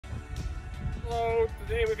So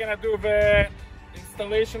today we're gonna do the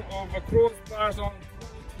installation of the crossbars on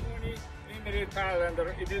 2020 limited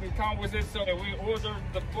Highlander. It didn't come with it, so we ordered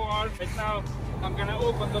the part. Right now I'm gonna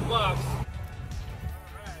open the box.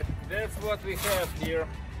 Alright, that's what we have here.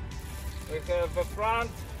 We have the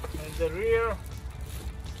front and the rear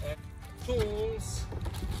and tools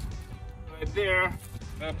right there,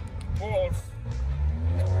 the bolts.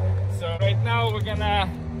 So right now we're gonna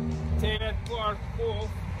take that part off.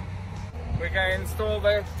 We're gonna install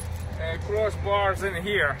the crossbars in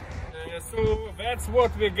here. So that's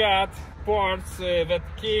what we got, parts that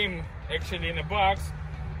came actually in a box.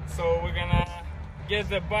 So we're gonna get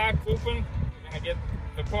the box open, we're gonna get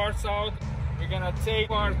the parts out, we're gonna take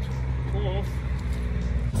part off.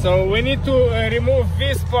 So we need to remove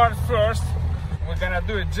this part first. We're gonna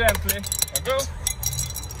do it gently. Go.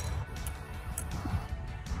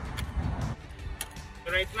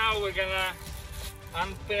 Right now we're gonna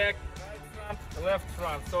unpack right front, left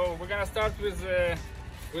front. So we're gonna start with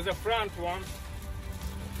the front one.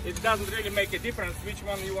 It doesn't really make a difference which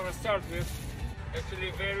one you want to start with.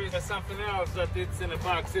 Actually, there is something else that it's in a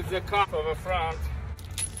box. It's the cup of the front.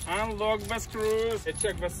 Unlock the screws,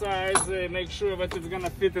 check the size, make sure that it's gonna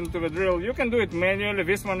fit into the drill. You can do it manually.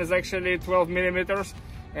 This one is actually 12 millimeters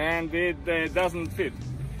and it doesn't fit.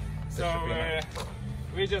 So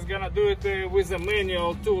we're just gonna do it with a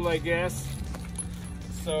manual tool, I guess.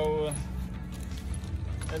 So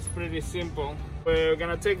that's pretty simple. We're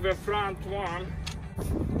gonna take the front one.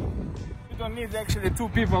 You don't need actually two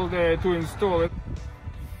people to install it.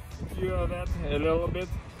 Secure that a little bit.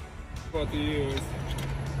 What you use.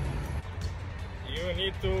 You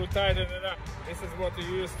need to tighten it up. This is what you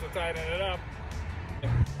use to tighten it up.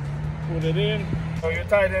 Put it in. So you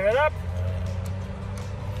tighten it up.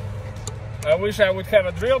 I wish I would have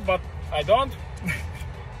a drill, but I don't.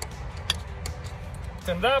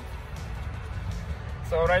 Tightened up.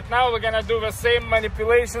 So right now we're gonna do the same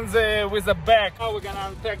manipulations with the back. Now we're gonna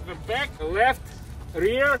unpack the back, left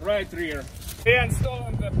rear, right rear. We're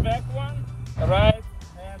installing the back one, right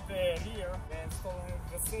and the rear. We're installing it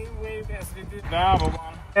the same way as we did the other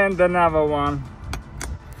one and another one.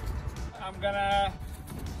 I'm gonna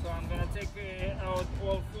take out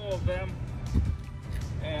all four of them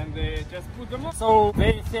and just put them on. So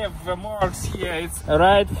they have the marks here. It's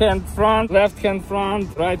right hand front, left hand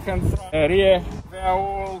front, right hand front, rear. They are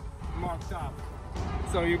all marked up,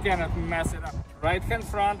 so you cannot mess it up. Right hand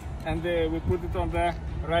front, and we put it on the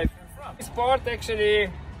right hand front. This part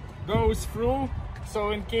actually goes through,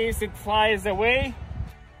 so in case it flies away,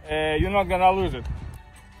 you're not gonna lose it.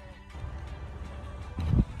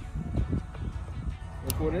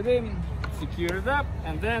 We put it in, secure it up,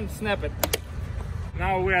 and then snap it.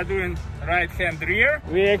 Now we are doing right hand rear.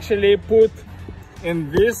 We actually put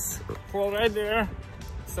in this hole right there,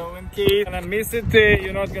 so in case you're gonna miss it,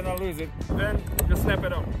 you're not gonna lose it. Then just snap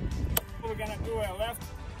it off. We're gonna do a left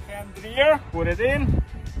hand rear, put it in,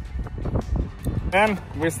 and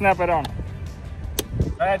we snap it on.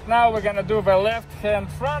 Right now we're gonna do the left hand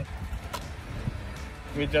front.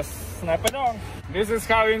 We just snap it on. This is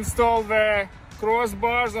how we install the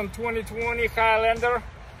crossbars on 2020 Highlander.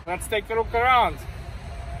 Let's take a look around.